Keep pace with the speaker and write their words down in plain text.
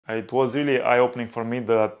It was really eye-opening for me,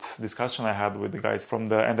 that discussion I had with the guys from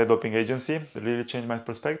the anti-doping agency. It really changed my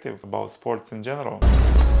perspective about sports in general.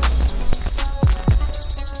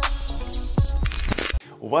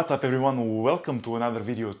 What's up everyone, welcome to another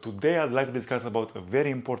video. Today I'd like to discuss about a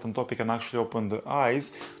very important topic and actually open the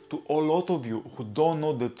eyes to a lot of you who don't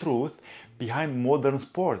know the truth behind modern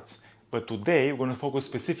sports. But today we're going to focus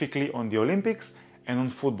specifically on the Olympics and on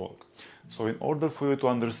football. So in order for you to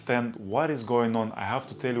understand what is going on, I have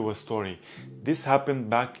to tell you a story. This happened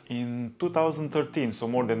back in 2013, so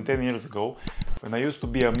more than 10 years ago, when I used to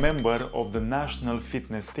be a member of the national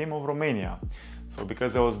fitness team of Romania. So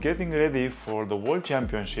because I was getting ready for the World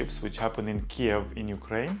Championships, which happened in Kiev in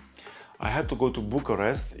Ukraine, I had to go to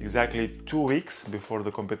Bucharest exactly 2 weeks before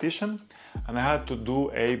the competition, and I had to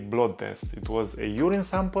do a blood test. It was a urine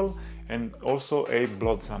sample and also a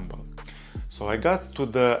blood sample. So I got to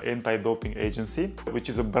the anti-doping agency, which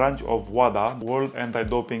is a branch of WADA, World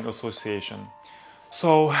Anti-Doping Association.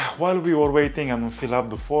 So while we were waiting and fill up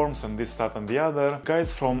the forms and this, that and the other,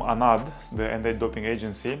 guys from ANAD, the anti-doping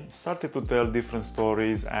agency, started to tell different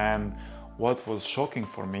stories, and what was shocking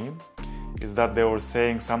for me is that they were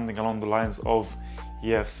saying something along the lines of,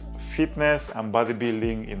 yes, fitness and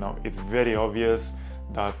bodybuilding, it's very obvious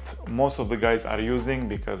that most of the guys are using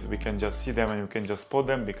because we can just see them and we can just spot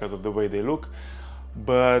them because of the way they look.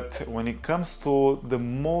 But when it comes to the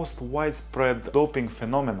most widespread doping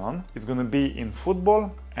phenomenon, it's gonna be in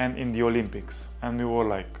football and in the Olympics. And we were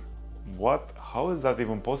like, what? How is that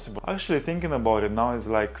even possible? Actually thinking about it now, is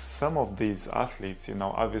like some of these athletes,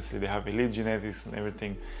 obviously they have elite genetics and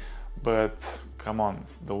everything, but come on,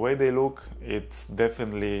 the way they look, it's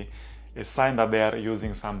definitely a sign that they are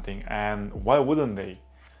using something. And why wouldn't they?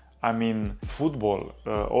 I mean, football,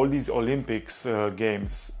 all these Olympics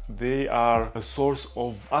games, they are a source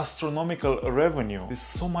of astronomical revenue. There's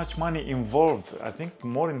so much money involved. I think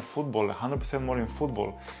more in football, 100% more in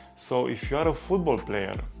football. So if you are a football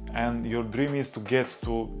player and your dream is to get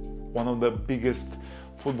to one of the biggest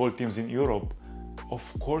football teams in Europe, of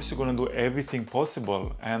course you're gonna do everything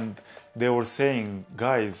possible. And they were saying,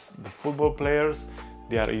 guys, the football players,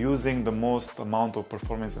 they are using the most amount of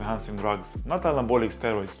performance-enhancing drugs, not anabolic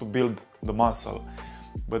steroids to build the muscle,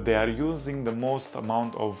 but they are using the most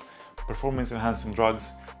amount of performance-enhancing drugs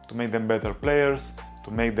to make them better players,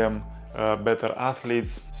 to make them better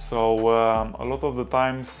athletes. So a lot of the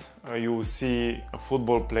times you will see a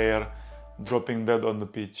football player dropping dead on the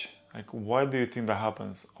pitch. Like, why do you think that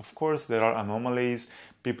happens? Of course, there are anomalies.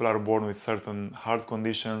 People are born with certain heart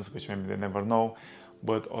conditions, which maybe they never know.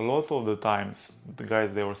 But a lot of the times, the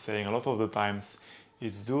guys, they were saying, a lot of the times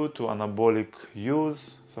it's due to anabolic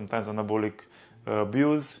use, sometimes anabolic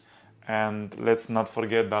abuse. And let's not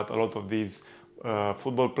forget that a lot of these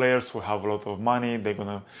football players who have a lot of money, they're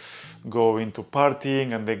gonna go into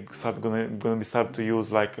partying, and they start to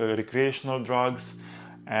use like recreational drugs.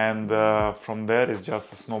 And from there it's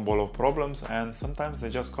just a snowball of problems, and sometimes they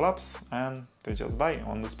just collapse and they just die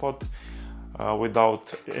on the spot.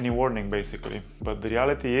 Without any warning, basically. But the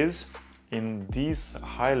reality is, in this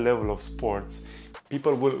high level of sports,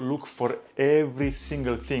 people will look for every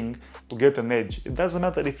single thing to get an edge. It doesn't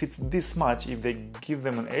matter if it's this much. If they give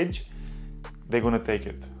them an edge, they're gonna take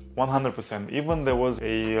it 100%. Even there was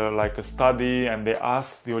a study, and they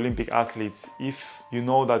asked the Olympic athletes, if you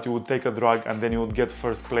know that you would take a drug and then you would get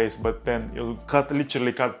first place, but then you'll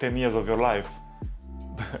literally cut 10 years of your life.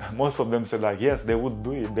 Most of them said, like, yes, they would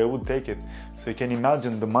do it, they would take it. So you can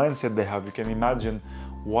imagine the mindset they have, you can imagine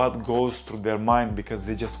what goes through their mind, because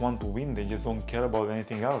they just want to win, they just don't care about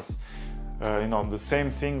anything else. The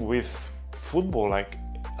same thing with football. Like,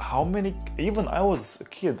 how many, even I was a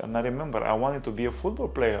kid and I remember I wanted to be a football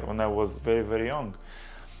player when I was very, very young.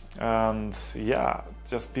 And yeah,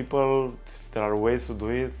 just people, if there are ways to do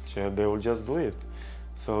it, they will just do it.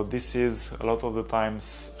 So this is a lot of the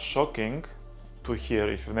times shocking to hear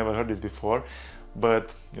if you've never heard this before,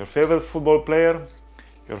 but your favorite football player,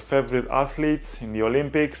 your favorite athletes in the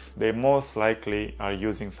Olympics, they most likely are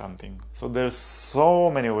using something. So there's so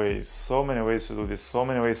many ways to do this, so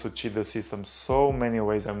many ways to cheat the system, so many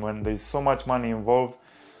ways, and when there's so much money involved,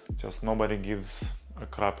 just nobody gives a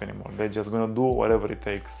crap anymore. They're just gonna do whatever it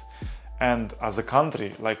takes. And as a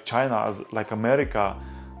country like China, like America,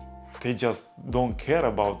 they just don't care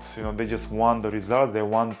about, they just want the results. They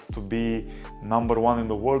want to be #1 in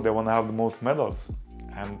the world. They want to have the most medals,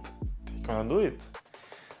 and they're gonna do it.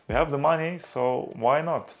 They have the money, so why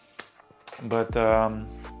not? But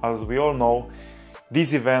as we all know,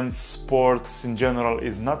 these events, sports in general,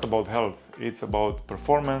 is not about health. It's about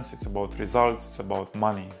performance, it's about results, it's about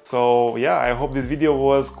money. So yeah, I hope this video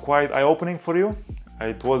was quite eye-opening for you.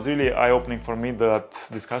 It was really eye-opening for me, that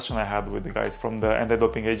discussion I had with the guys from the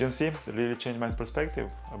anti-doping agency. It really changed my perspective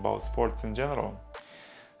about sports in general.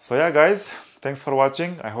 So yeah guys, thanks for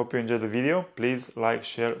watching. I hope you enjoyed the video. Please like,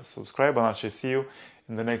 share, subscribe, and I shall see you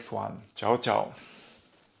in the next one. Ciao, ciao.